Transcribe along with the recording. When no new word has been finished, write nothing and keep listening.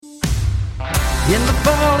In the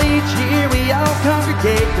fall each year we all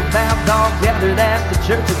congregate. The Halves all gathered at the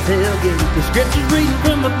church's tailgate. The scriptures reading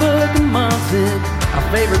from the book of Munson. Our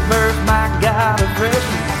favorite verse, my God, of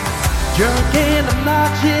freshman. Drunk and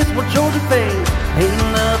obnoxious, well Georgia fans ain't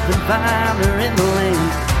nothing finer in the land.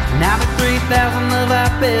 93,000 of our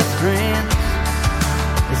best friends.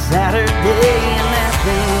 It's Saturday in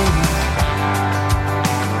Athens.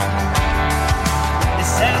 It's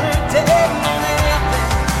Saturday in Athens.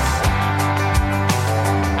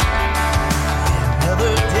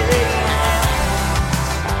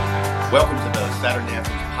 Welcome to the Saturday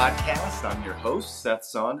Afternoon Podcast. I'm your host, Seth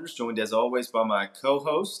Saunders, joined as always by my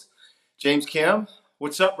co-host, James Kim.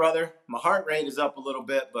 What's up, brother? My heart rate is up a little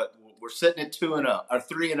bit, but we're sitting at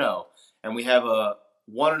 3-0, and we have a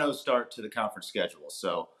 1-0 start to the conference schedule.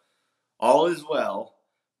 So all is well,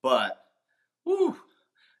 but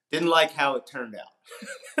didn't like how it turned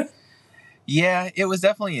out. Yeah, it was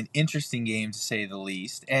definitely an interesting game to say the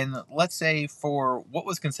least. And let's say for what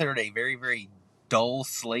was considered a very, very dull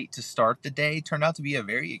slate to start the day, turned out to be a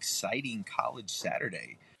very exciting college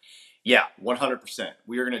Saturday. Yeah, 100%.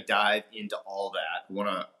 We are going to dive into all that. I want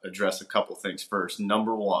to address a couple things first.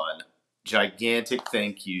 Number one, gigantic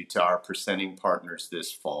thank you to our presenting partners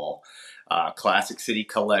this fall. Classic City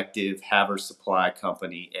Collective, Halves Supply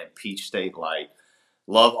Company, and Peach State Light.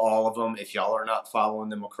 Love all of them. If y'all are not following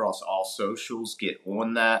them across all socials, get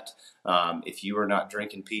on that. If you are not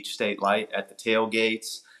drinking Peach State Light at the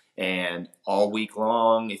tailgates and all week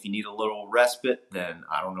long, if you need a little respite, then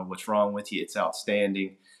I don't know what's wrong with you. It's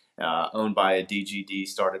outstanding. Owned by a DGD,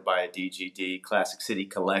 started by a DGD. Classic City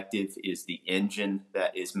Collective is the engine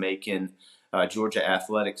that is making Georgia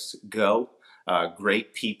athletics go.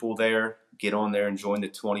 Great people there. Get on there and join the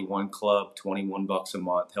 21 Club, $21 a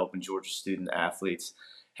month, helping Georgia student athletes.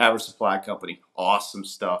 Halves Supply Company, awesome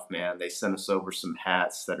stuff, man. They sent us over some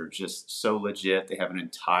hats that are just so legit. They have an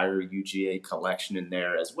entire UGA collection in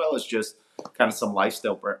there, as well as just kind of some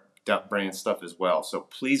lifestyle brand stuff as well. So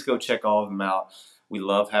please go check all of them out. We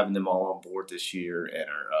love having them all on board this year, and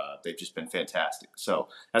they've just been fantastic. So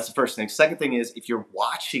that's the first thing. Second thing is, if you're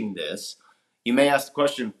watching this, you may ask the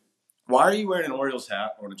question, why are you wearing an Orioles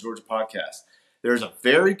hat on a Georgia podcast? There's a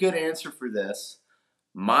very good answer for this.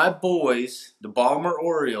 My boys, the Baltimore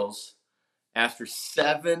Orioles, after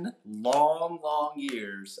 7 long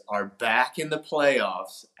years, are back in the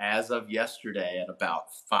playoffs as of yesterday at about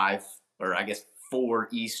 4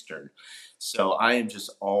 Eastern. So I am just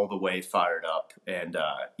all the way fired up. And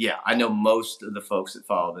I know most of the folks that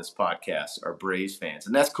follow this podcast are Braves fans,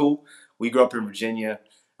 and that's cool. We grew up in Virginia.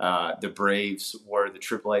 The Braves were the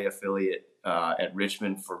AAA affiliate at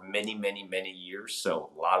Richmond for many years. So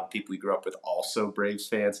a lot of people we grew up with also Braves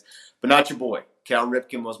fans, but not your boy. Cal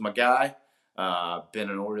Ripken was my guy. Been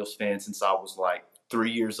an Orioles fan since I was like 3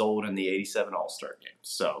 years old in the '87 All-Star game.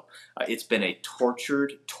 So it's been a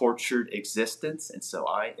tortured existence. And so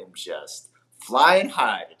I am just flying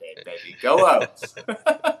high today, baby. Go O's.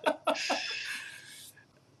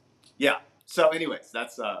 Yeah. So anyways,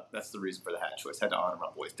 that's the reason for the hat choice. Had to honor my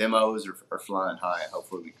boys. Demos are flying high, and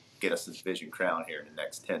hopefully we get us the division crown here in the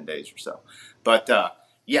next 10 days or so. But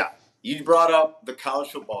you brought up the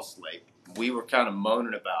college football slate. We were kind of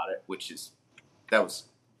moaning about it, that was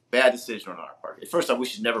a bad decision on our part. First off, we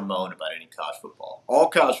should never moan about any college football. All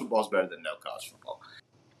college football is better than no college football.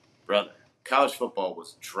 Brother, college football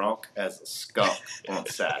was drunk as a skunk on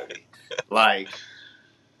Saturday. Like,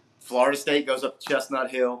 Florida State goes up to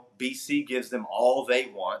Chestnut Hill. BC gives them all they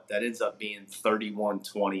want. That ends up being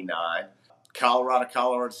 31-29.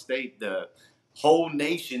 Colorado State, the whole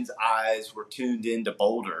nation's eyes were tuned into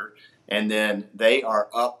Boulder. And then they are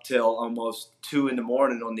up till almost 2 a.m.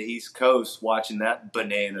 on the East Coast watching that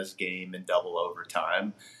bananas game in double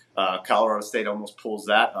overtime. Colorado State almost pulls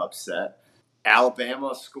that upset.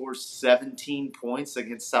 Alabama scores 17 points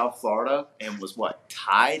against South Florida and was,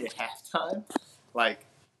 tied at halftime? Like,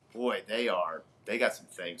 boy, they got some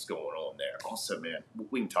things going on there. Also, man,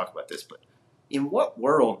 we can talk about this, but in what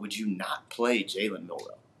world would you not play Jalen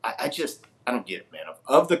Milroe? I don't get it, man.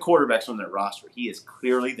 Of the quarterbacks on their roster, he is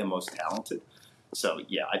clearly the most talented. So,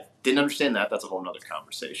 yeah, I didn't understand that. That's a whole other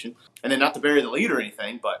conversation. And then not to bury the lead or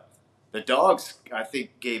anything, but the Dawgs, I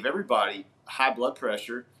think, gave everybody high blood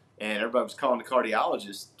pressure, and everybody was calling the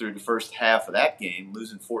cardiologist through the first half of that game,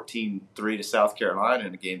 losing 14-3 to South Carolina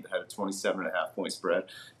in a game that had a 27.5-point spread.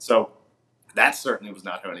 So that certainly was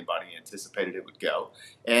not how anybody anticipated it would go.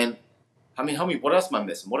 And, I mean, homie, what else am I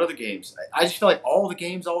missing? What other games? I just feel like all the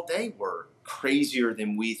games all day were crazier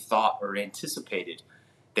than we thought or anticipated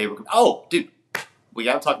they were. Oh, dude, we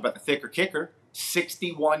got to talk about the thicker kicker.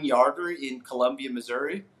 61-yarder in Columbia,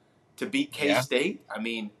 Missouri to beat K-State. Yeah. I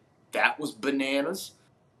mean, That was bananas.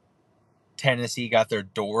 Tennessee got their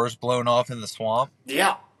doors blown off in the swamp.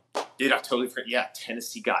 Yeah. Dude, I totally forgot. Yeah,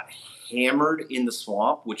 Tennessee got hammered in the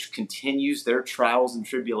swamp, which continues their trials and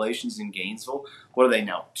tribulations in Gainesville. What are they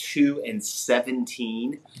now?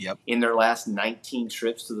 2-17 Yep. in their last 19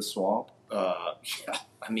 trips to the swamp. Yeah,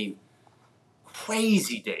 I mean,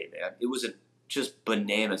 crazy day, man. It was a just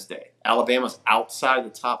bananas day. Alabama's outside the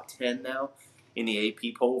top 10 now in the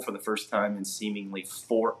AP poll for the first time in seemingly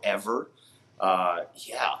forever.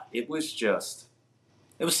 Yeah, it was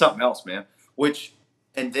something else, man.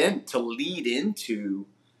 And then to lead into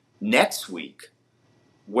next week,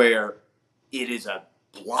 where it is a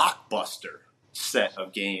blockbuster set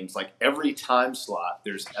of games. Like every time slot,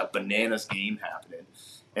 there's a bananas game happening.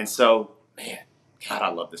 And so, man, God, I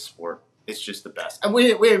love this sport. It's just the best. And we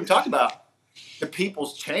haven't even talked about the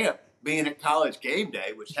People's Champ being at College Game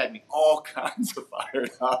Day, which had me all kinds of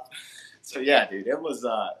fired up. So yeah, dude, it was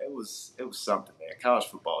something, man. College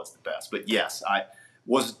football is the best. But yes,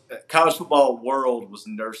 college football world was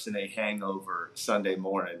nursing a hangover Sunday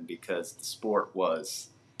morning because the sport was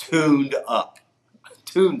tuned up.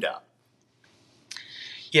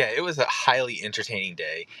 Yeah, it was a highly entertaining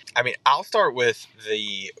day. I mean, I'll start with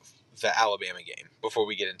the Alabama game before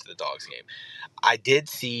we get into the Dawgs game. I did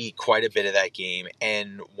see quite a bit of that game,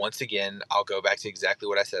 and once again, I'll go back to exactly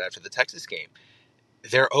what I said after the Texas game.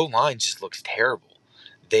 Their O-line just looks terrible.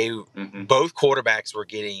 Both quarterbacks were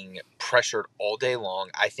getting pressured all day long.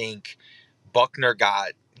 I think Buckner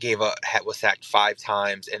was sacked 5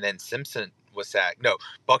 times, and then Simpson was sacked. No,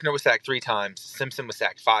 Buckner was sacked 3 times. Simpson was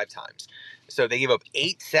sacked 5 times. So they gave up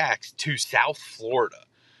 8 sacks to South Florida,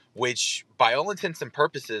 which by all intents and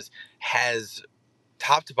purposes has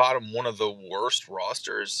top to bottom one of the worst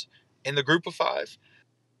rosters in the group of 5.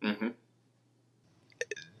 Mm-hmm.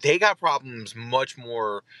 They got problems much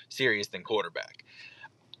more serious than quarterback.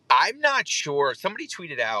 I'm not sure. Somebody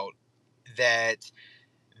tweeted out that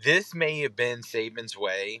this may have been Saban's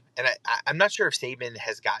way. And I'm not sure if Saban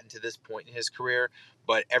has gotten to this point in his career,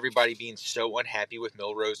 but everybody being so unhappy with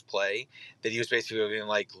Milroe's play that he was basically being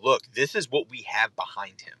like, look, this is what we have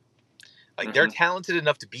behind him. Like, they're talented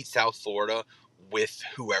enough to beat South Florida with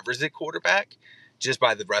whoever's at quarterback just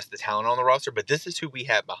by the rest of the talent on the roster, but this is who we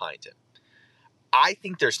have behind him. I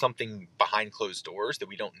think there's something behind closed doors that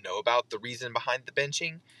we don't know about, the reason behind the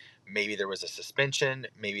benching. Maybe there was a suspension.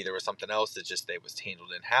 Maybe there was something else that was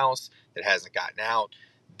handled in-house that hasn't gotten out.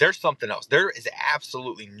 There's something else. There is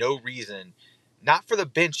absolutely no reason, not for the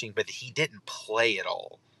benching, but that he didn't play at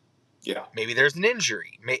all. Yeah. Maybe there's an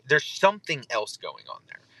injury. There's something else going on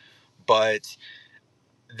there. But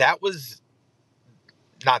that was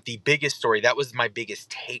not the biggest story. That was my biggest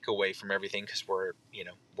takeaway from everything, because we're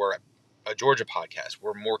a Georgia podcast.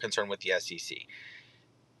 We're more concerned with the SEC.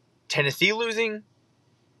 Tennessee losing,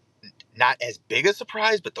 not as big a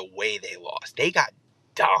surprise, but the way they lost. They got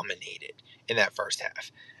dominated in that first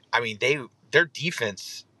half. I mean, their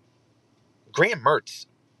defense, Graham Mertz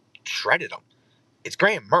shredded them. It's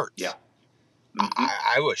Graham Mertz. Yeah.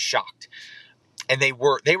 I was shocked. And they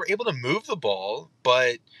were able to move the ball,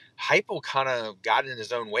 but Heupel kind of got in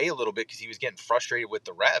his own way a little bit because he was getting frustrated with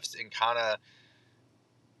the refs and kind of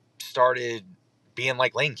started being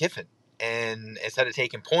like Lane Kiffin. And instead of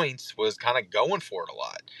taking points, was kind of going for it a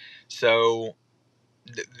lot. So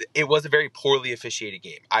it was a very poorly officiated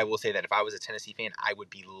game. I will say that if I was a Tennessee fan, I would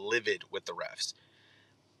be livid with the refs.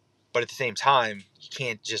 But at the same time, you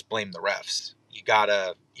can't just blame the refs. You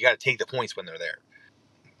gotta take the points when they're there.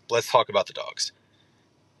 Let's talk about the Dawgs.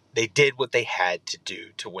 They did what they had to do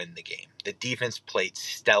to win the game. The defense played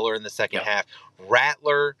stellar in the second half.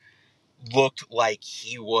 Rattler looked like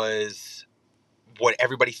he was what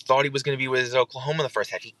everybody thought he was going to be with his Oklahoma in the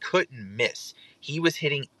first half. He couldn't miss. He was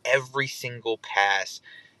hitting every single pass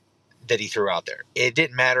that he threw out there. It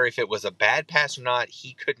didn't matter if it was a bad pass or not.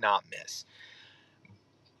 He could not miss.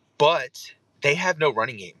 But they have no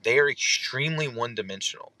running game. They are extremely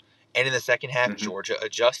one-dimensional. And in the second half, Georgia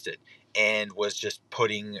adjusted and was just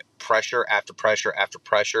putting pressure after pressure after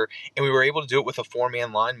pressure. And we were able to do it with a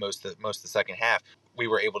 4-man line most of the second half. We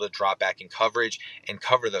were able to drop back in coverage and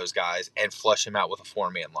cover those guys and flush them out with a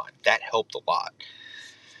 4-man line. That helped a lot.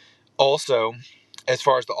 Also, as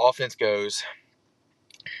far as the offense goes,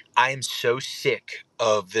 I am so sick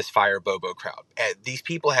of this Fire Bobo crowd. These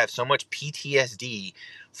people have so much PTSD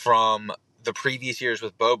from the previous years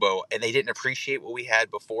with Bobo, and they didn't appreciate what we had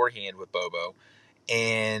beforehand with Bobo.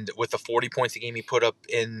 And with the 40 points a game he put up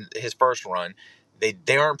in his first run,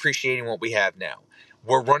 they aren't appreciating what we have now.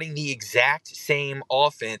 We're running the exact same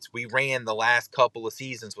offense we ran the last couple of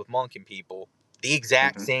seasons with Monk and people. The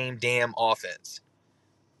exact same damn offense.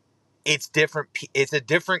 It's different. It's a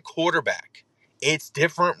different quarterback. It's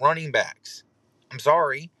different running backs. I'm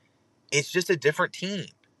sorry. It's just a different team.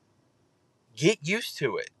 Get used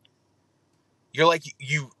to it. You're like,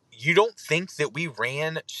 you don't think that we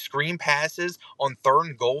ran screen passes on 3rd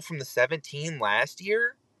and goal from the 17 last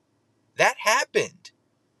year? That happened.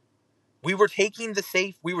 We were taking the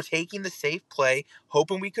safe play,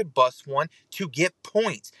 hoping we could bust one to get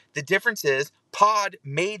points. The difference is Pod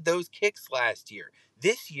made those kicks last year.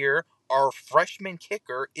 This year, our freshman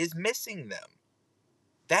kicker is missing them.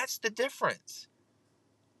 That's the difference.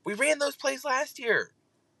 We ran those plays last year.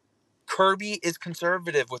 Kirby is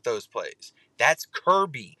conservative with those plays. That's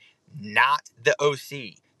Kirby, not the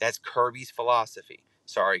OC. That's Kirby's philosophy.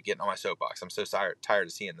 Sorry, getting on my soapbox. I'm so tired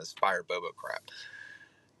of seeing this fire Bobo crap.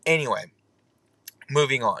 Anyway,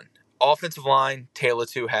 moving on. Offensive line, tale of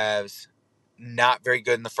two halves. Not very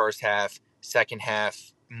good in the first half. Second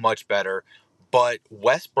half, much better. But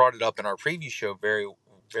Wes brought it up in our preview show very,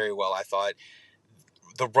 very well, I thought.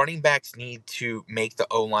 The running backs need to make the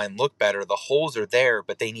O-line look better. The holes are there,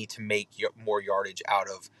 but they need to make more yardage out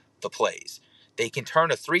of the plays. They can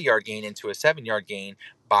turn a 3-yard gain into a 7-yard gain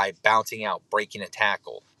by bouncing out, breaking a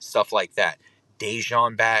tackle, stuff like that.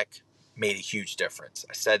 Dejon back made a huge difference.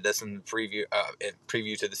 I said this in the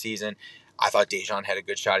preview to the season. I thought Dejon had a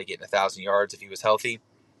good shot at getting 1,000 yards if he was healthy,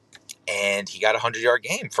 and he got a 100-yard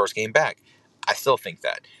game first game back. I still think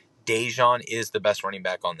that Dejon is the best running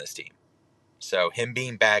back on this team. So him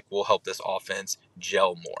being back will help this offense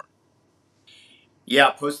gel more. Yeah,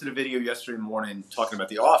 I posted a video yesterday morning talking about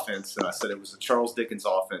the offense, and I said it was a Charles Dickens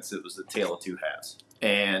offense. It was the tale of two halves.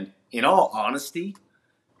 And in all honesty,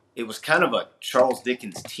 it was kind of a Charles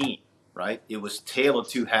Dickens team, right? It was tale of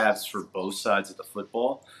two halves for both sides of the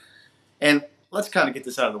football. And let's kind of get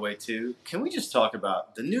this out of the way, too. Can we just talk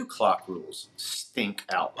about the new clock rules stink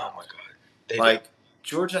out loud? Oh, my God.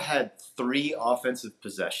 Georgia had 3 offensive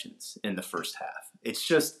possessions in the first half. It's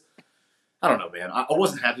just, I don't know, man. I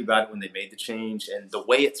wasn't happy about it when they made the change, and the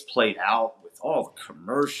way it's played out with all the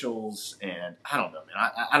commercials, and I don't know,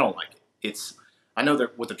 man. I don't like it. I know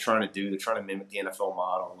what they're trying to do. They're trying to mimic the NFL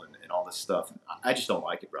model and all this stuff. I just don't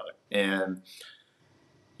like it, brother. And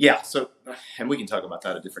yeah, and we can talk about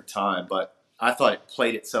that at a different time, but I thought it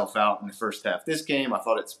played itself out in the first half. This game, I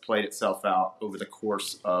thought it's played itself out over the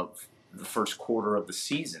course of the first quarter of the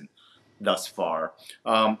season thus far.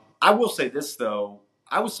 I will say this, though.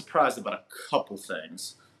 I was surprised about a couple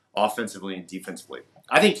things offensively and defensively.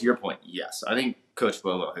 I think to your point, yes. I think Coach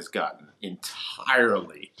Bolo has gotten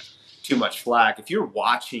entirely too much flack. If you're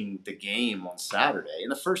watching the game on Saturday, in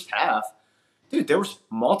the first half, dude, there was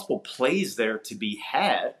multiple plays there to be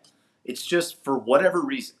had. It's just for whatever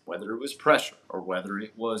reason, whether it was pressure or whether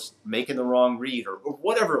it was making the wrong read or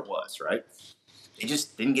whatever it was, right? They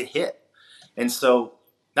just didn't get hit. And so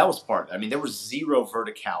that was part of it. I mean, there was zero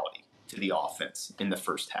verticality to the offense in the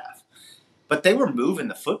first half. But they were moving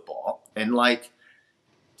the football. And,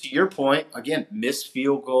 to your point, again, missed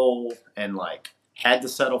field goal and, had to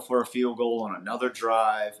settle for a field goal on another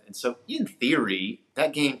drive. And so, in theory,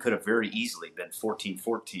 that game could have very easily been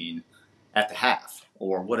 14-14 at the half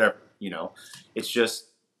or whatever, It's just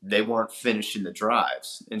they weren't finishing the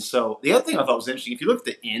drives. And so the other thing I thought was interesting, if you look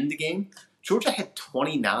at the end of the game, Georgia had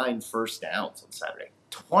 29 first downs on Saturday.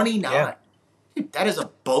 29. Yeah. Dude, that is a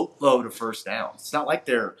boatload of first downs. It's not like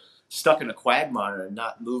they're stuck in a quagmire and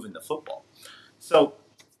not moving the football. So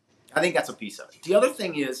I think that's a piece of it. The other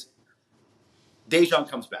thing is Dejon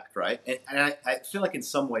comes back, right? And I feel like in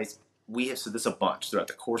some ways we have said this a bunch throughout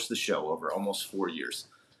the course of the show over almost 4 years.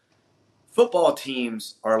 Football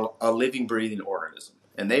teams are a living, breathing organism.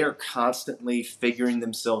 And they are constantly figuring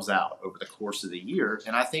themselves out over the course of the year.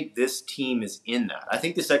 And I think this team is in that. I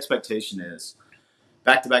think this expectation is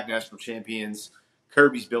back-to-back national champions.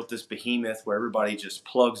 Kirby's built this behemoth where everybody just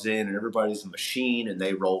plugs in and everybody's a machine and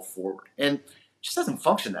they roll forward. And it just doesn't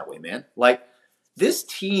function that way, man. This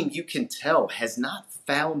team, you can tell, has not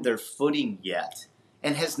found their footing yet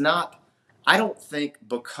and has not, I don't think,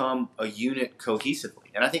 become a unit cohesively.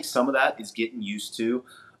 And I think some of that is getting used to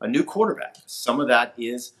a new quarterback. Some of that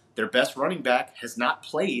is their best running back has not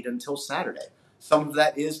played until Saturday. Some of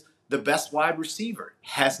that is the best wide receiver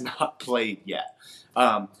has not played yet.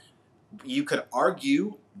 You could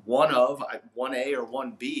argue 1A or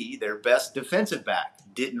 1B, their best defensive back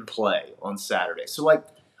didn't play on Saturday. So,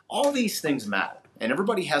 all these things matter. And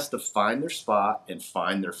everybody has to find their spot and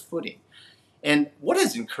find their footing. And what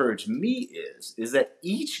has encouraged me is that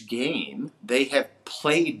each game they have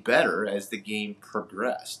played better as the game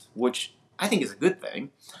progressed, which I think is a good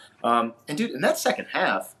thing. And dude, in that second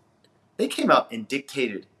half, they came out and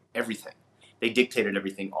dictated everything. They dictated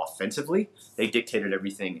everything offensively. They dictated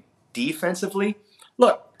everything Defensively,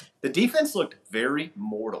 look, the defense looked very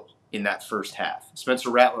mortal in that first half. Spencer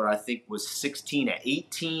Rattler, I think, was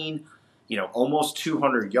 16-18, almost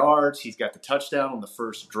 200 yards. He's got the touchdown on the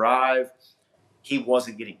first drive. He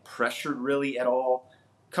wasn't getting pressured really at all.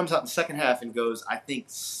 Comes out in the second half and goes, I think,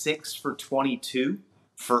 6 for 22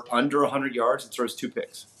 for under 100 yards and throws 2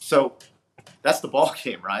 picks. So that's the ball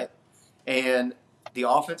game, right? And the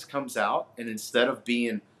offense comes out, and instead of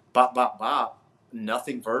being bop, bop, bop,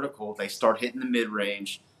 nothing vertical, they start hitting the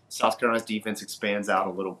mid-range. South Carolina's defense expands out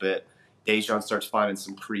a little bit. Dejan starts finding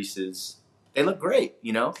some creases. They look great,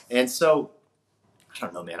 And so, I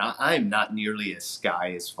don't know, man. I am not nearly as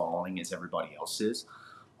sky is falling as everybody else is.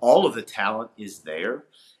 All of the talent is there,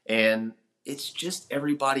 and it's just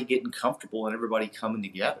everybody getting comfortable and everybody coming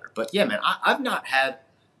together. But, yeah, man, I've not had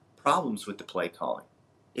problems with the play calling.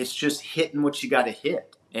 It's just hitting what you got to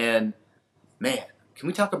hit. And, man, can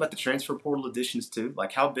we talk about the transfer portal additions too?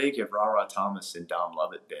 Like, how big have Ra Thomas and Dom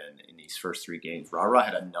Lovett been in these first 3 games? Ra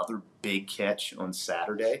had another big catch on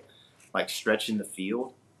Saturday, like stretching the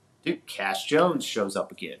field. Dude, Cash Jones shows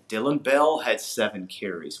up again. Dylan Bell had 7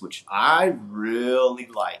 carries, which I really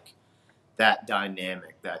like that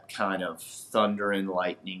dynamic, that kind of thunder and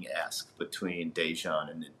lightning-esque between Dejan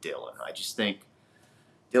and Dylan. I just think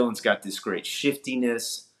Dylan's got this great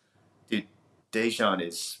shiftiness. Dude,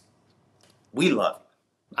 Dejan we love him.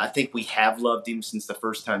 I think we have loved him since the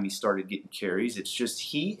first time he started getting carries. It's just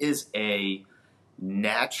he is a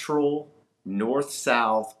natural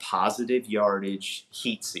north-south positive yardage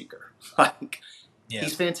heat seeker.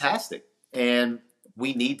 He's fantastic. And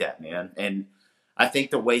we need that, man. And I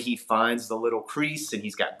think the way he finds the little crease, and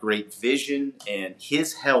he's got great vision, and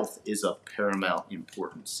his health is of paramount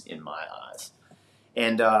importance in my eyes.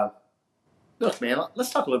 And look, man,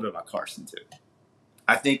 let's talk a little bit about Carson, too.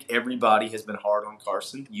 I think everybody has been hard on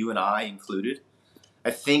Carson, you and I included.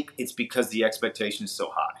 I think it's because the expectation is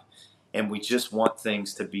so high, and we just want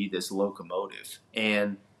things to be this locomotive.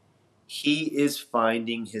 And he is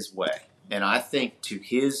finding his way. And I think, to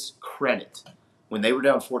his credit, when they were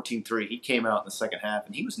down 14-3, he came out in the second half,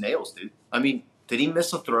 and he was nails, dude. I mean, did he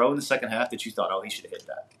miss a throw in the second half that you thought, oh, he should have hit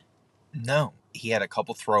that? No. He had a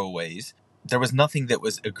couple throwaways. There was nothing that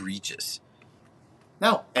was egregious.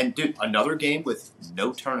 No. And, dude, another game with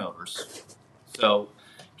no turnovers. So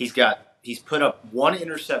he's put up 1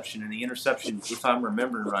 interception, and the interception, if I'm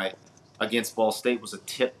remembering right, against Ball State was a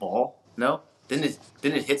tip ball. No? Didn't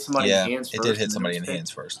it hit somebody in the hands first? It did hit somebody in the hands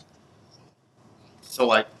first. So,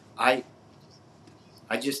 I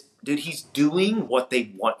just, dude, he's doing what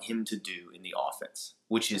they want him to do in the offense,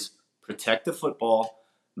 which is protect the football,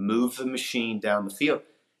 move the machine down the field.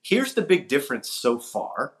 Here's the big difference so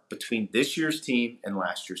far between this year's team and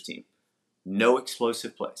last year's team. No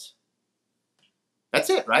explosive plays. That's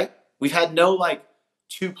it, right? We've had no,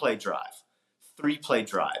 2-play drive, 3-play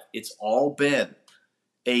drive. It's all been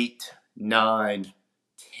 8, 9,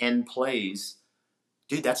 10 plays.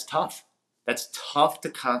 Dude, that's tough. That's tough to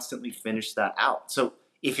constantly finish that out. So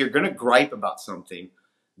if you're going to gripe about something,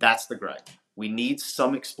 that's the gripe. We need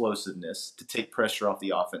some explosiveness to take pressure off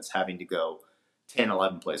the offense having to go 10,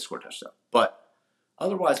 11 plays, score a touchdown. But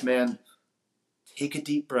otherwise, man, take a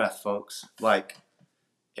deep breath, folks.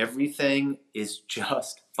 Everything is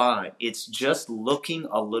just fine. It's just looking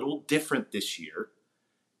a little different this year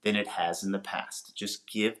than it has in the past. Just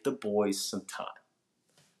give the boys some time.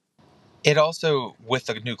 It also, with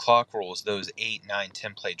the new clock rules, those 8, 9,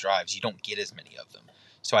 10-play drives, you don't get as many of them.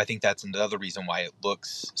 So I think that's another reason why it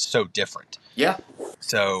looks so different. Yeah.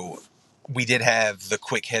 So we did have the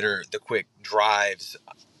quick drives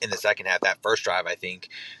in the second half. That first drive, I think,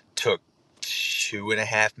 took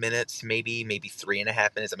 2.5 minutes, maybe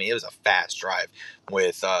 3.5 minutes. I mean, it was a fast drive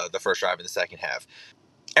with the first drive in the second half.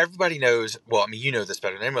 Everybody knows, well, I mean, you know this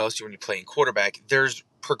better than anyone else, when you're playing quarterback, there's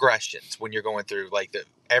progressions when you're going through,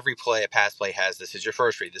 every play, a pass play has, this is your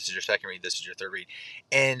first read, this is your second read, this is your third read.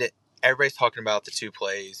 And everybody's talking about the 2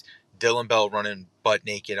 plays, Dylan Bell running butt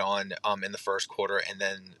naked on in the first quarter, and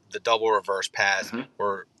then the double reverse pass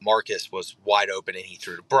where Marcus was wide open and he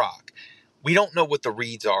threw to Brock. We don't know what the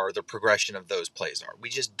reads are, the progression of those plays are. We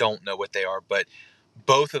just don't know what they are, but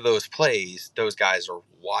both of those plays, those guys are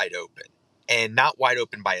wide open. And not wide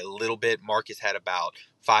open by a little bit. Marcus had about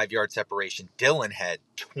 5-yard separation. Dylan had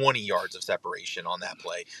 20 yards of separation on that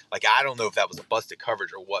play. I don't know if that was a busted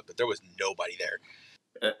coverage or what, but there was nobody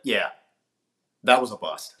there. Yeah, that was a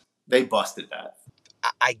bust. They busted that.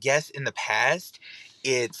 I guess in the past,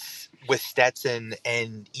 it's with Stetson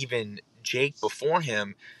and even Jake before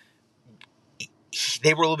him,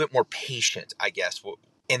 they were a little bit more patient, I guess.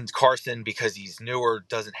 And Carson, because he's newer,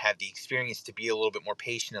 doesn't have the experience to be a little bit more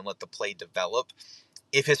patient and let the play develop.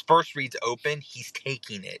 if his first read's open, he's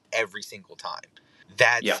taking it every single time. Yeah.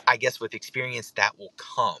 That's, I guess, with experience, that will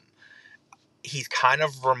come. He's kind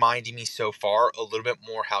of reminding me so far a little bit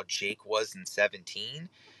more how Jake was in 17.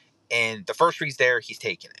 And the first read's there, he's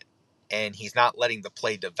taking it. And he's not letting the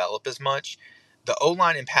play develop as much. The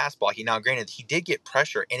O-line and pass blocking, now granted, he did get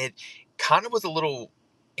pressure, and it kind of was a little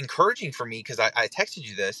encouraging for me because I texted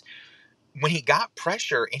you this. When he got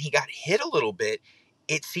pressure and he got hit a little bit,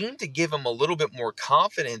 it seemed to give him a little bit more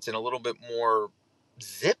confidence and a little bit more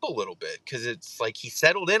zip a little bit, because it's like he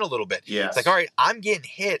settled in a little bit. Yes. It's like, all right, I'm getting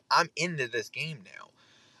hit. I'm into this game now.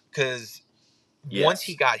 Because once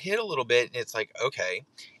he got hit a little bit, it's like, okay,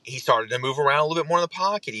 he started to move around a little bit more in the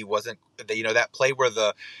pocket. He wasn't, that play where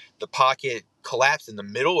the pocket collapsed in the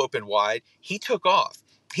middle, opened wide, he took off.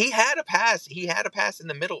 He had a pass in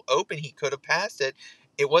the middle open. He could have passed it.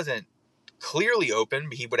 It wasn't clearly open,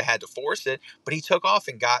 but he would have had to force it. But he took off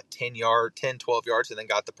and got 10, 12 yards, and then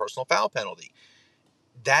got the personal foul penalty.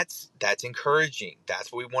 That's encouraging.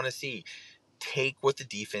 That's what we want to see. Take what the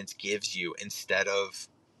defense gives you instead of,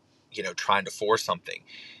 trying to force something.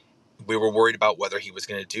 We were worried about whether he was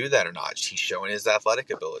going to do that or not. He's showing his athletic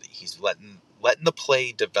ability. He's letting the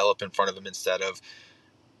play develop in front of him instead of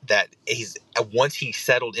that. Once he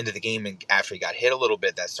settled into the game and after he got hit a little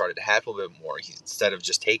bit, that started to happen a little bit more. Instead of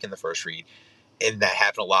just taking the first read, and that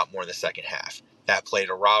happened a lot more in the second half. That played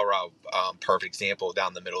a rah-rah, perfect example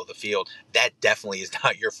down the middle of the field. That definitely is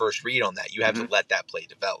not your first read on that. You have to let that play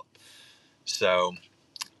develop. So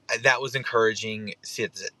that was encouraging. See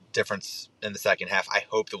the difference in the second half. I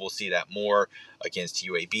hope that we'll see that more against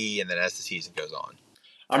UAB and then as the season goes on.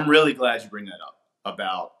 I'm really glad you bring that up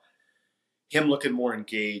about him looking more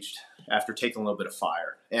engaged after taking a little bit of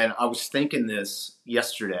fire. And I was thinking this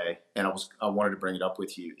yesterday, and I wanted to bring it up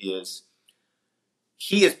with you, is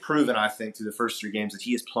he has proven, I think, through the first 3 games that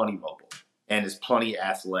he is plenty mobile and is plenty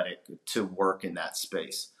athletic to work in that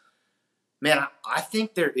space. Man, I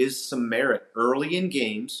think there is some merit early in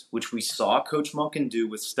games, which we saw Coach Monken do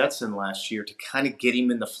with Stetson last year to kind of get him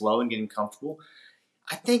in the flow and get him comfortable.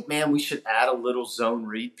 I think, man, we should add a little zone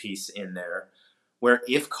read piece in there where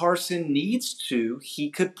if Carson needs to, he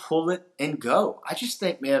could pull it and go. I just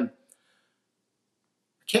think, man,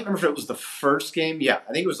 I can't remember if it was the first game. Yeah,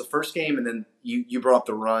 I think it was the first game, and then you brought up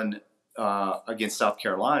the run against South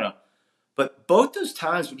Carolina. But both those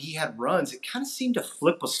times when he had runs, it kind of seemed to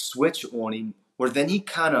flip a switch on him where then he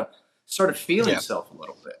kind of started feeling himself a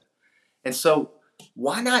little bit. And so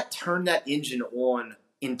why not turn that engine on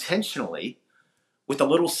intentionally with a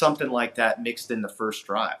little something like that mixed in the first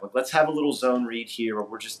drive? Like, let's have a little zone read here where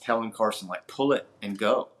we're just telling Carson, like, pull it and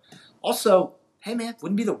go. Also, hey, man,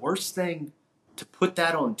 wouldn't be the worst thing to put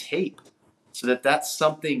that on tape so that that's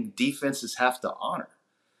something defenses have to honor.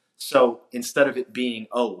 So instead of it being,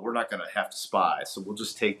 oh, we're not going to have to spy, so we'll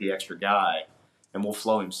just take the extra guy and we'll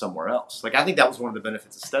flow him somewhere else. Like, I think that was one of the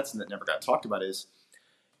benefits of Stetson that never got talked about is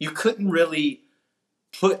you couldn't really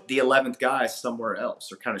put the 11th guy somewhere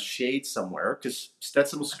else or kind of shade somewhere because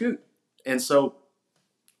Stetson will scoot. And so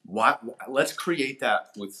let's create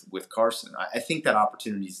that with Carson. I think that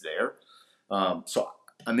opportunity is there. So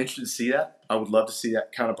I'm interested to see that. I would love to see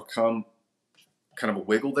that kind of become kind of a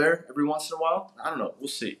wiggle there every once in a while. I don't know. We'll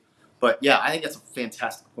see. But, yeah, I think that's a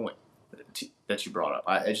fantastic point that you brought up.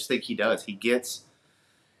 I just think he does. He gets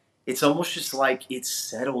 – it's almost just like it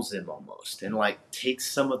settles him almost and, like,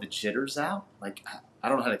 takes some of the jitters out. Like, I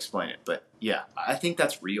don't know how to explain it. But, yeah, I think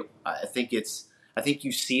that's real. I think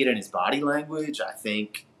you see it in his body language. I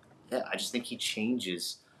just think he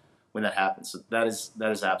changes when that happens. So that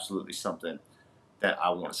is absolutely something that I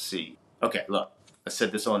want to see. Okay, look, I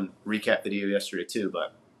said this on recap video yesterday too,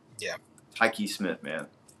 but yeah, Tyke Smith, man.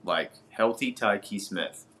 Like, healthy Tyke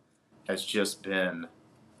Smith has just been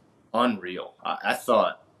unreal. I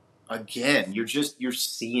thought, again, you're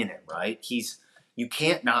seeing it, right? You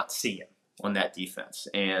can't not see him on that defense.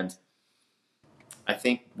 And I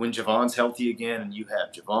think when Javon's healthy again and you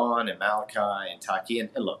have Javon and Malachi and Tyke, and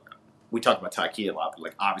look, we talk about Tyke a lot, but,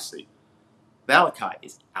 like, obviously Malachi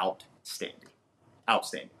is outstanding.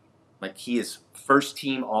 Outstanding. Like, he is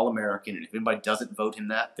first-team All-American, and if anybody doesn't vote him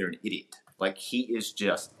that, they're an idiot. Like, he is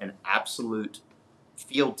just an absolute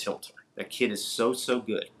field tilter. That kid is so, so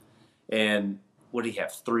good. And what did he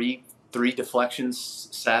have, three deflections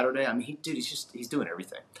Saturday? I mean, he's doing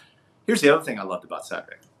everything. Here's the other thing I loved about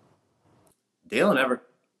Saturday. Dalen Everett,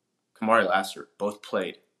 Kamari Lassiter both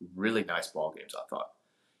played really nice ball games, I thought,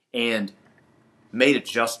 and made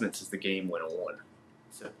adjustments as the game went on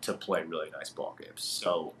to play really nice ball games.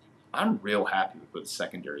 So I'm real happy with what the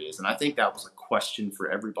secondary is, and I think that was a question for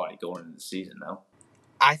everybody going into the season, though.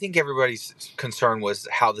 I think everybody's concern was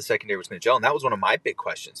how the secondary was going to gel, and that was one of my big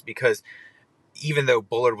questions because even though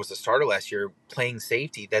Bullard was a starter last year, playing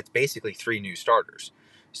safety, that's basically 3 new starters.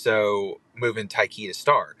 So moving Tyke to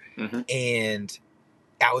start. Mm-hmm. And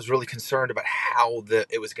I was really concerned about how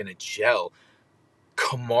it was going to gel.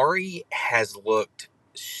 Kamari has looked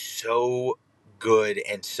so good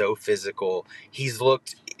and so physical. He's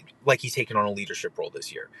looked like he's taken on a leadership role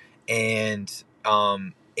this year. And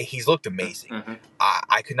he's looked amazing. Mm-hmm.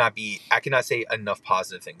 I could not say enough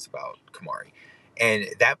positive things about Kamari. And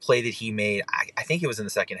that play that he made, I think it was in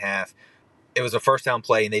the second half. It was a first down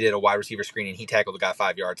play, and they did a wide receiver screen, and he tackled the guy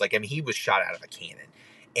 5 yards. Like, I mean, he was shot out of a cannon,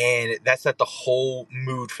 and that set the whole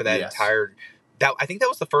mood for that entire. I think that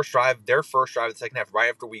was their first drive of the second half, right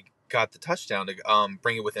after we got the touchdown to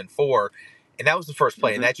bring it within 4, and that was the first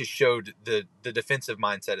play, and that just showed the defensive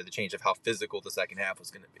mindset of the change of how physical the second half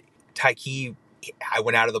was going to be. Tyke, I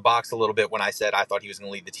went out of the box a little bit when I said I thought he was going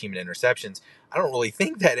to lead the team in interceptions. I don't really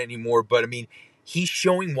think that anymore, but I mean, he's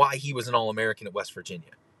showing why he was an All-American at West Virginia.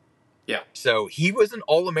 Yeah. So he was an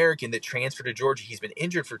All-American that transferred to Georgia. He's been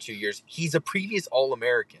injured for 2 years. He's a previous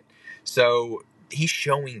All-American. So he's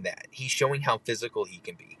showing that. He's showing how physical he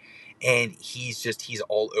can be. And he's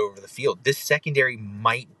all over the field. This secondary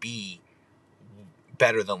might be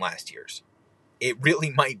better than last year's. It really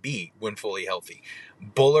might be when fully healthy.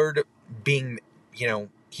 Bullard being,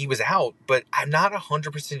 he was out, but I'm not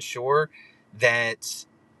 100% sure that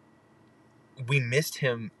we missed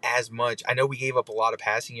him as much. I know we gave up a lot of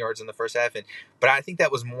passing yards in the first half, but I think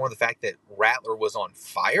that was more the fact that Rattler was on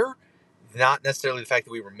fire, not necessarily the fact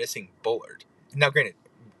that we were missing Bullard. Now, granted,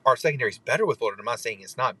 our secondary is better with Bullard. I'm not saying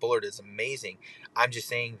it's not. Bullard is amazing. I'm just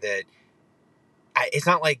saying that it's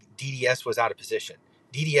not like DDS was out of position.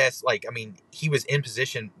 DDS, he was in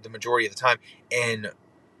position the majority of the time, and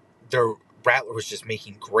the Rattler was just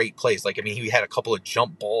making great plays. He had a couple of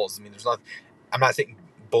jump balls. I'm not saying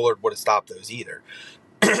Bullard would have stopped those either.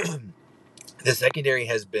 The secondary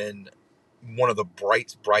has been one of the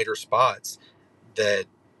brighter spots that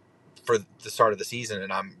for the start of the season,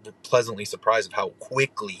 and I'm pleasantly surprised of how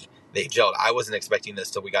quickly they gelled. I wasn't expecting this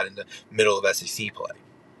till we got in the middle of SEC play.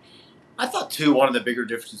 I thought too one of the bigger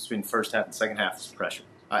differences between first half and second half was pressure.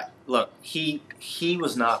 Look, he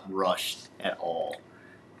was not rushed at all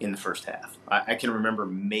in the first half. I can remember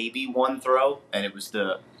maybe one throw, and it was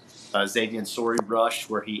the Xavier Sori rush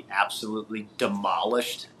where he absolutely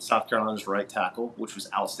demolished South Carolina's right tackle, which was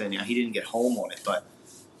outstanding. He didn't get home on it, but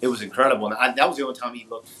it was incredible. And that was the only time he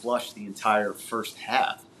looked flush the entire first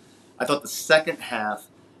half. I thought the second half,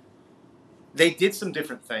 they did some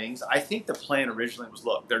different things. I think the plan originally was,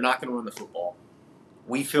 look, they're not going to run the football.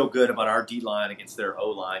 We feel good about our D-line against their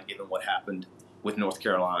O-line, given what happened with North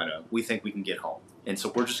Carolina. We think we can get home. And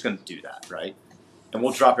so we're just going to do that, right? And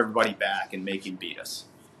we'll drop everybody back and make him beat us.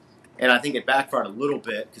 And I think it backfired a little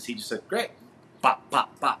bit because he just said, great, bop,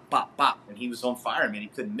 bop, bop, bop, bop. And he was on fire, man. He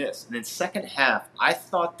couldn't miss. And then second half, I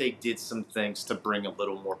thought they did some things to bring a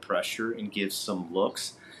little more pressure and give some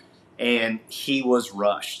looks. And he was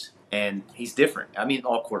rushed. And he's different. I mean,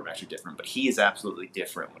 all quarterbacks are different, but he is absolutely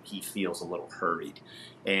different when he feels a little hurried.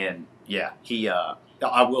 And, yeah,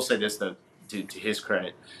 I will say this, though, to his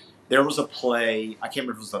credit. There was a play, I can't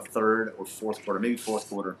remember if it was the third or fourth quarter, maybe fourth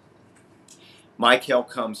quarter. Michael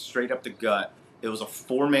comes straight up the gut. It was a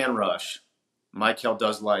 4-man rush. Michael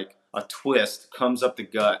does like a twist, comes up the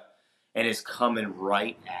gut, and is coming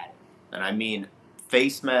right at him. And I mean,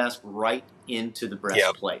 face mask right into the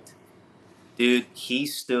breastplate. Yep. Dude, he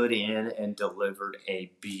stood in and delivered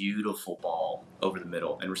a beautiful ball over the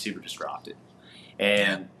middle, and receiver just dropped it.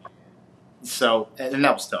 And so, and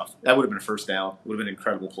that was tough. That would have been a first down. Would have been an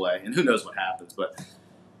incredible play. And who knows what happens, but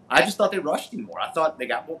I just thought they rushed him more. I thought they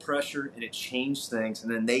got more pressure, and it changed things,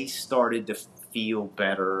 and then they started to feel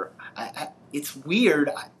better. It's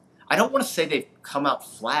weird. I don't want to say they've come out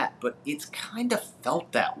flat, but it's kind of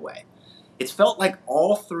felt that way. It's felt like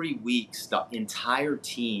all 3 weeks, the entire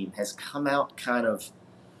team has come out kind of,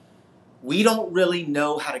 we don't really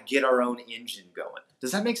know how to get our own engine going.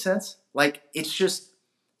 Does that make sense? Like, it's just,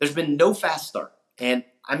 there's been no fast start. And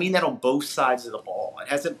I mean that on both sides of the ball. It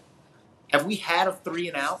hasn't, have we had a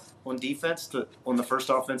 3-and-out on defense on the first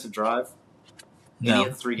offensive drive? No, any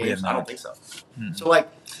of the 3 games? I don't think so. Mm-hmm. So, like,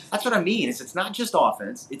 that's what I mean. It's not just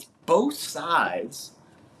offense. It's both sides.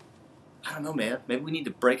 I don't know, man. Maybe we need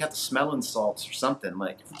to break out the smelling salts or something.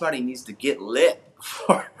 Like, everybody needs to get lit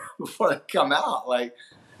before they come out. Like,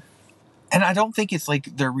 and I don't think it's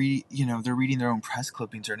like they're reading their own press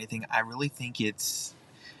clippings or anything. I really think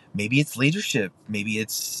maybe it's leadership, maybe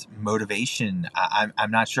it's motivation.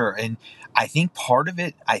 I'm not sure. And I think part of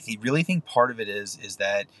it, really think part of it is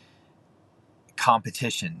that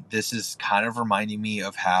competition. This is kind of reminding me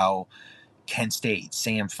of how Kent State,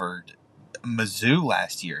 Samford, Mizzou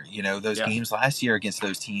last year, those games last year against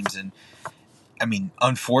those teams. And I mean,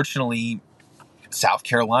 unfortunately, South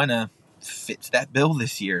Carolina fits that bill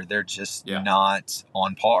this year. They're just not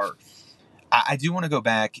on par. I do want to go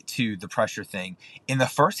back to the pressure thing. In the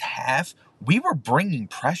first half, we were bringing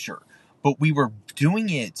pressure, but we were doing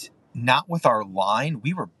it not with our line.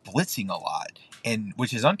 We were blitzing a lot, and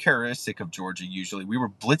which is uncharacteristic of Georgia. Usually, we were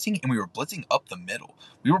blitzing, and we were blitzing up the middle.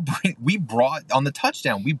 We brought on the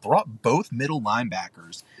touchdown. We brought both middle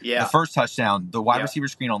linebackers. Yeah. The first touchdown, the wide receiver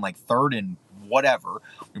screen on like third and whatever.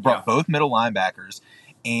 We brought both middle linebackers,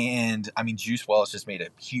 and I mean, Juice Wells just made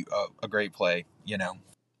a great play.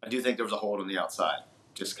 I do think there was a hold on the outside.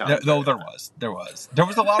 Just kind of. No, there was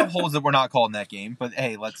a lot of holds that were not called in that game. But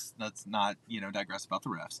hey, let's not digress about the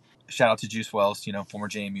refs. Shout out to Juice Wells, former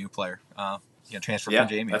JMU player, transfer from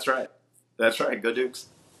JMU. That's right. Go Dukes.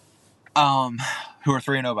 Who are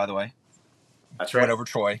 3-0 by the way. That's right. Went over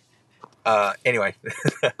Troy. Anyway,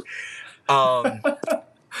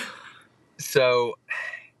 so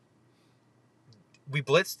we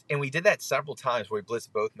blitzed, and we did that several times where we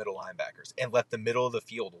blitzed both middle linebackers and left the middle of the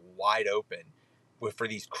field wide open for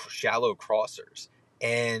these shallow crossers.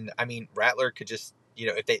 And I mean, Rattler could just,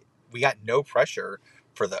 we got no pressure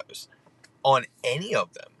for those on any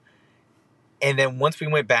of them. And then once we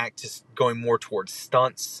went back to going more towards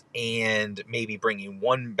stunts and maybe bringing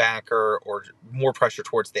one backer or more pressure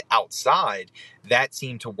towards the outside, that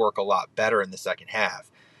seemed to work a lot better in the second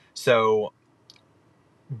half. So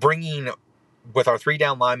bringing with our 3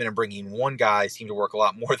 down linemen and bringing one guy seemed to work a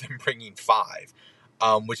lot more than bringing 5,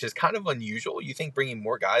 which is kind of unusual. You think bringing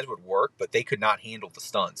more guys would work, but they could not handle the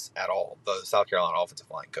stunts at all. The South Carolina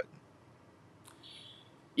offensive line couldn't.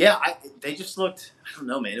 Yeah, they just looked, I don't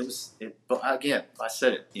know, man. But again, I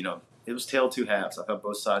said it, it was tail 2 halves. I thought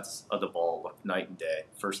both sides of the ball looked night and day,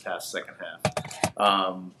 first half, second half.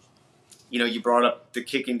 You brought up the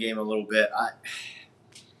kicking game a little bit.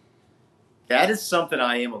 That is something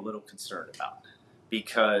I am a little concerned about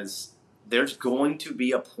because there's going to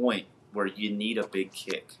be a point where you need a big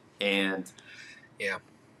kick. And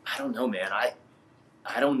I don't know, man. I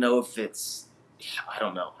don't know if it's I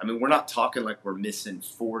don't know. I mean, we're not talking like we're missing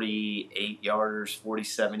 48-yarders,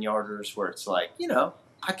 47-yarders where it's like,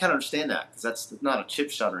 I kind of understand that because that's not a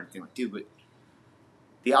chip shot or anything like, dude, but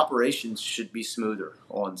the operations should be smoother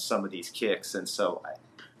on some of these kicks. And so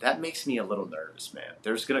that makes me a little nervous, man.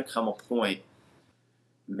 There's going to come a point,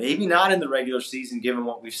 maybe not in the regular season given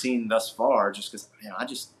what we've seen thus far, just because,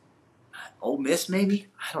 Ole Miss maybe?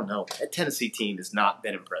 I don't know. That Tennessee team has not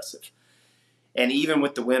been impressive. And even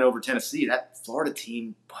with the win over Tennessee, that Florida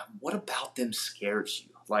team, what about them scares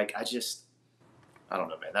you? Like, I don't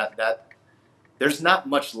know, man. That there's not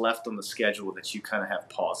much left on the schedule that you kind of have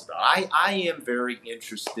pause about. I am very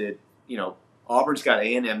interested. Auburn's got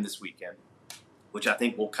A&M this weekend, which I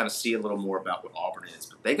think we'll kind of see a little more about what Auburn is.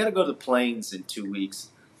 But they got to go to the Plains in 2 weeks.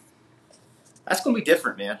 That's going to be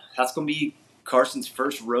different, man. That's going to be Carson's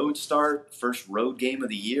first road start, first road game of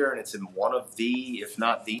the year, and it's in one of the, if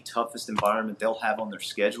not the toughest environment they'll have on their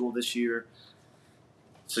schedule this year.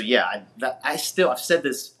 So yeah, I've said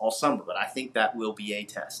this all summer, but I think that will be a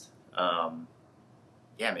test.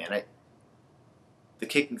 Yeah, man, the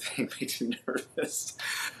kicking thing makes me nervous.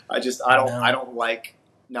 I don't like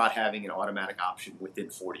not having an automatic option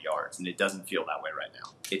within 40 yards, and it doesn't feel that way right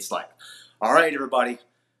now. It's like, all right, everybody.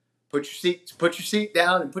 Put your seat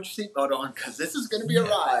down and put your seatbelt on because this is going to be a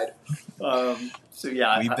ride.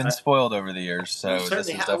 We've been spoiled over the years, so this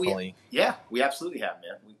is definitely. We absolutely have,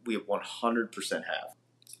 man. We 100% have.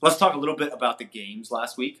 Let's talk a little bit about the games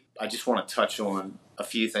last week. I just want to touch on a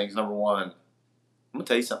few things. Number one, I'm going to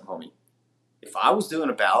tell you something, homie. If I was doing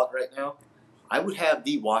a ballot right now, I would have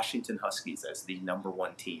the Washington Huskies as the number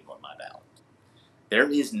 1 team on my ballot. There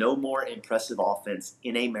is no more impressive offense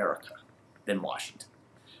in America than Washington.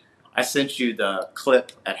 I sent you the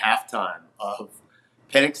clip at halftime of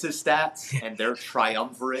Penix's stats and their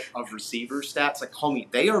triumvirate of receiver stats. Like, homie,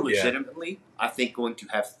 they are legitimately, I think, going to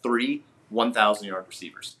have 3 1,000-yard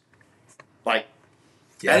receivers. Like,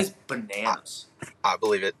 that is bananas. I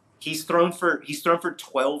believe it. He's thrown for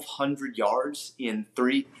 1,200 yards in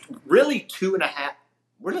 2 and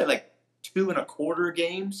a quarter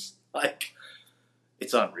games. Like,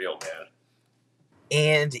 it's unreal, man.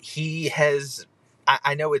 And he has,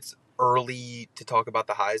 I know it's early to talk about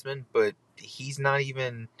the Heisman, but he's not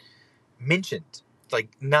even mentioned. Like,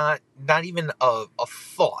 not even a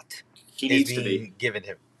thought he needs is to being be given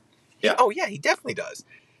him. Yeah. Oh yeah, he definitely does.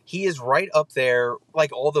 He is right up there.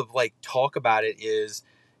 Like, all the talk about it is,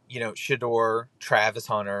 Shador, Travis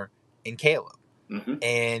Hunter, and Caleb.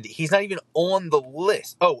 and he's not even on the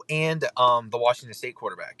list. Oh, and the Washington State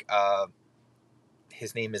quarterback.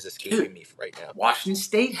 His name is escaping me right now. Washington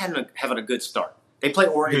State having a good start. They play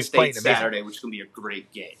Oregon State Saturday, which is going to be a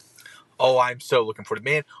great game. Oh, I'm so looking forward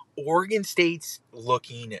to it. Man, Oregon State's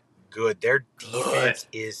looking good. Their defense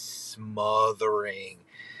is smothering.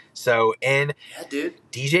 So, and yeah, dude.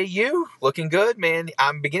 DJU looking good, man.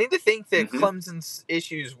 I'm beginning to think that Clemson's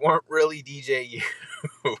issues weren't really DJU.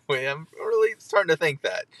 I'm really starting to think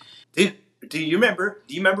that. Dude, do you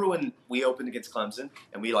remember when we opened against Clemson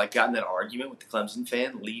and we got in that argument with the Clemson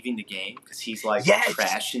fan leaving the game because he's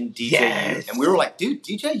trashing DJU? Yes. And we were like, dude,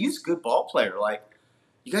 DJU's a good ball player. Like,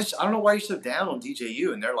 you guys, I don't know why you're so down on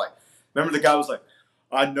DJU. And they're like, remember the guy was like,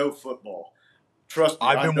 I know football. Trust me,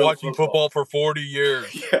 I've been watching football for 40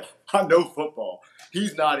 years. Yeah, I know football.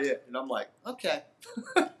 He's not it. And I'm like, okay.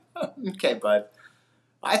 Okay, bud.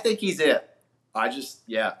 I think he's it.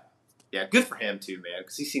 Yeah, good for him too, man,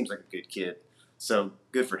 because he seems like a good kid. So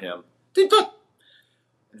good for him. Dude, look,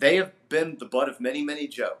 they have been the butt of many, many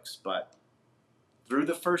jokes, but through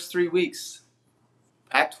the first 3 weeks,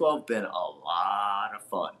 Pac-12 been a lot of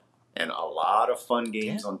fun and a lot of fun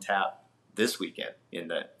games on tap this weekend in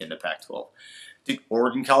the Pac-12. Dude,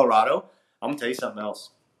 Oregon, Colorado. I'm gonna tell you something else.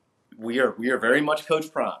 We are very much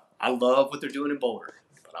Coach Prime. I love what they're doing in Boulder,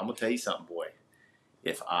 but I'm gonna tell you something, boy.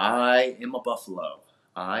 If I am a Buffalo,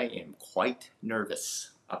 I am quite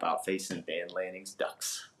nervous about facing Dan Lanning's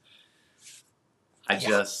Ducks. That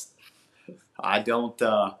is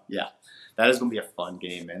going to be a fun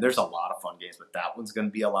game, man. There's a lot of fun games, but that one's going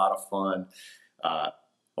to be a lot of fun.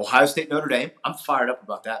 Ohio State, Notre Dame. I'm fired up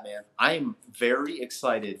about that, man. I am very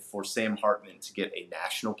excited for Sam Hartman to get a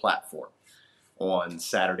national platform on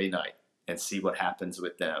Saturday night and see what happens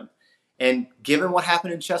with them. And given what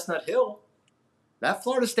happened in Chestnut Hill, that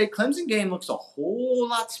Florida State-Clemson game looks a whole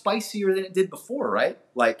lot spicier than it did before, right?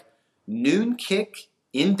 Like, noon kick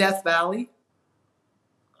in Death Valley.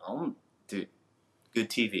 Dude, good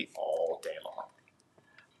TV all day long.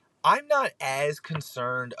 I'm not as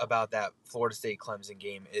concerned about that Florida State-Clemson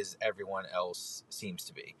game as everyone else seems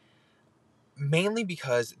to be. Mainly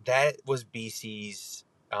because that was BC's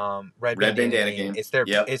Red Bandana game. It's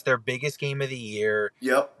their biggest game of the year.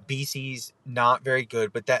 Yep. BC's not very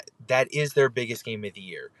good, but that is their biggest game of the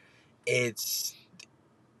year. It's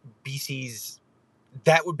BC's.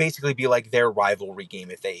 That would basically be like their rivalry game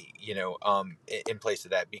if they, in place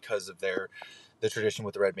of that because of the tradition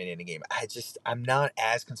with the Red Bandana game. I'm not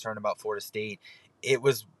as concerned about Florida State. It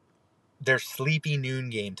was their sleepy noon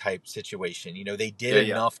game type situation. They did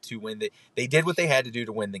enough to win they did what they had to do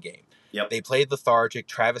to win the game. Yep. They played lethargic.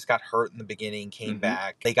 Travis got hurt in the beginning, came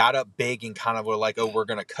back. They got up big and kind of were like, oh, we're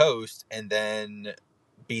going to coast. And then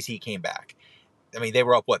BC came back. I mean, they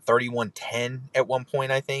were up, 31-10 at one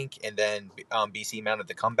point, I think. And then BC mounted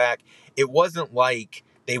the comeback. It wasn't like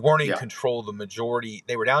they weren't in control the majority.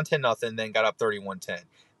 They were down 10-0, then got up 31-10.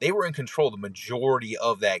 They were in control the majority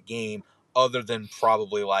of that game other than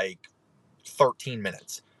probably 13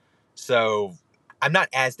 minutes. So I'm not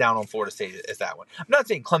as down on Florida State as that one. I'm not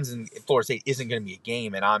saying Clemson Florida State isn't going to be a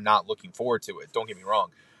game and I'm not looking forward to it. Don't get me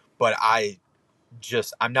wrong. But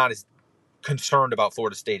I'm not as concerned about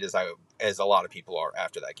Florida State as a lot of people are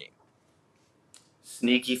after that game.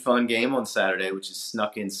 Sneaky fun game on Saturday, which is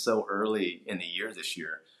snuck in so early in the year this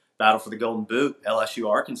year. Battle for the Golden Boot, LSU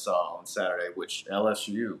Arkansas on Saturday, which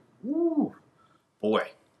LSU,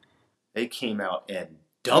 boy, they came out and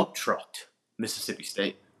dump trucked Mississippi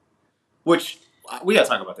State. Which, we got to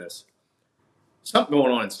talk about this. Something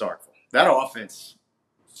going on in Starkville. That offense,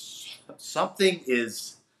 something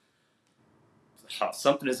is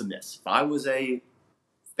amiss. If I was a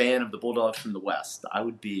fan of the Bulldogs from the West, I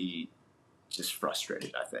would be just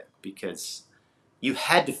frustrated, I think, because you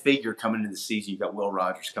had to figure coming into the season, you got Will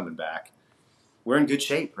Rogers coming back. We're in good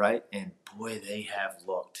shape, right? And boy, they have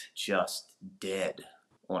looked just dead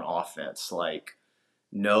on offense.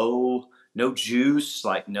 No juice,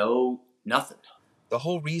 nothing. The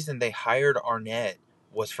whole reason they hired Arnett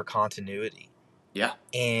was for continuity. Yeah.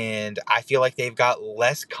 And I feel like they've got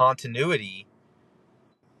less continuity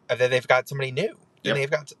that they've got somebody new. Then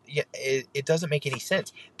they've got it doesn't make any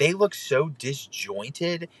sense. They look so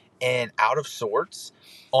disjointed and out of sorts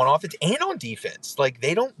on offense and on defense.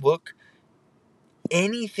 They don't look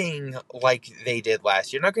anything like they did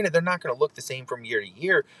last year. They're not gonna look the same from year to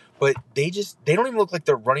year, but they don't even look like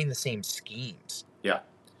they're running the same schemes. Yeah.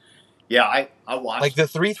 Yeah, I watched the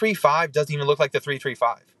 3-3-5 doesn't even look like the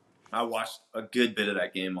 3-3-5. I watched a good bit of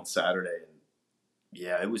that game on Saturday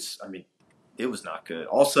and it was not good.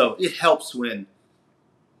 Also, it helps when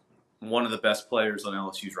one of the best players on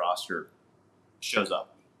LSU's roster shows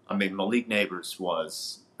up. I mean, Malik Neighbors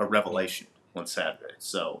was a revelation on Saturday,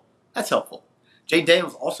 so that's helpful. Jay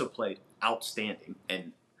Daniels also played outstanding,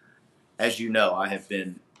 and as you know, I have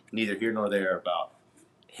been neither here nor there about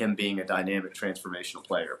him being a dynamic, transformational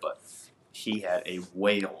player, but he had a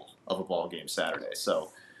whale of a ball game Saturday.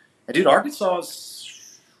 So, and dude, Arkansas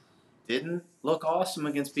didn't look awesome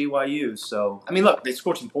against BYU. So, I mean, look, they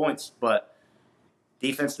scored some points, but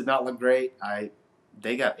defense did not look great.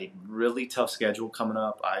 They got a really tough schedule coming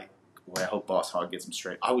up. I hope Boss Hog gets them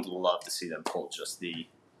straight. I would love to see them pull just the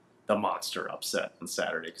monster upset on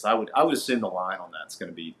Saturday, because I would assume the line on that's going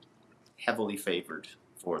to be heavily favored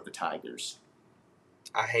for the Tigers.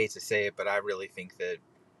 I hate to say it, but I really think that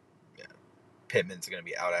Pittman's going to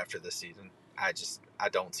be out after this season. I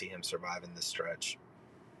don't see him surviving this stretch.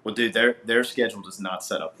 Well, dude, their schedule does not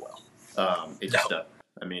set up well. It just doesn't.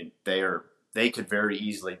 I mean, they could very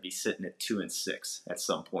easily be sitting at 2-6 at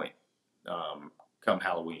some point come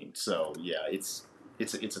Halloween. So yeah, it's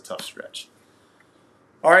a tough stretch.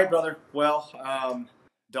 All right, brother. Well,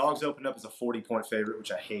 Dawgs opened up as a 40-point favorite,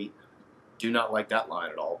 which I hate. Do not like that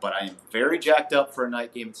line at all. But I am very jacked up for a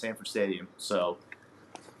night game at Sanford Stadium. So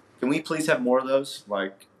can we please have more of those?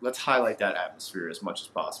 Like, let's highlight that atmosphere as much as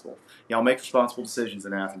possible. Y'all make responsible decisions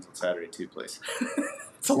in Athens on Saturday too, please.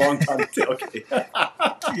 It's a long time to tailgate.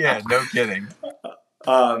 Yeah, no kidding.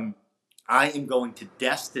 I am going to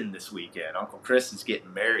Destin this weekend. Uncle Chris is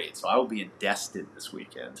getting married, so I will be in Destin this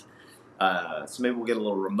weekend. So maybe we'll get a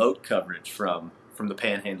little remote coverage from the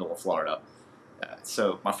Panhandle of Florida.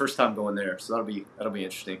 So my first time going there, so that'll be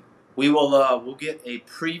interesting. We will we'll get a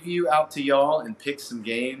preview out to y'all and pick some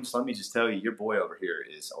games. Let me just tell you, your boy over here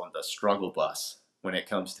is on the struggle bus when it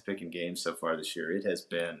comes to picking games so far this year. It has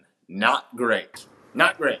been not great.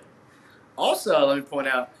 Not great. Also, let me point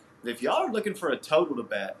out that if y'all are looking for a total to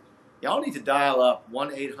bet, y'all need to dial up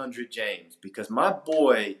 1-800-JAMES, because my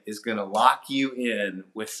boy is going to lock you in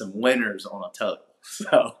with some winners on a total.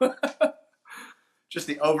 So, just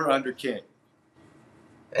the over-under king.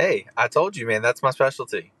 Hey, I told you, man, that's my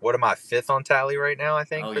specialty. What am I, 5th on tally right now, I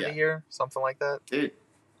think, the year? Something like that. Dude,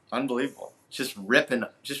 unbelievable. Just ripping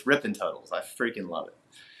totals. I freaking love it.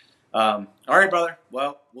 All right, brother.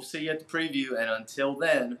 Well, we'll see you at the preview, and until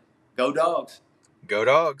then, go Dogs. Go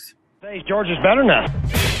Dogs. George is better now.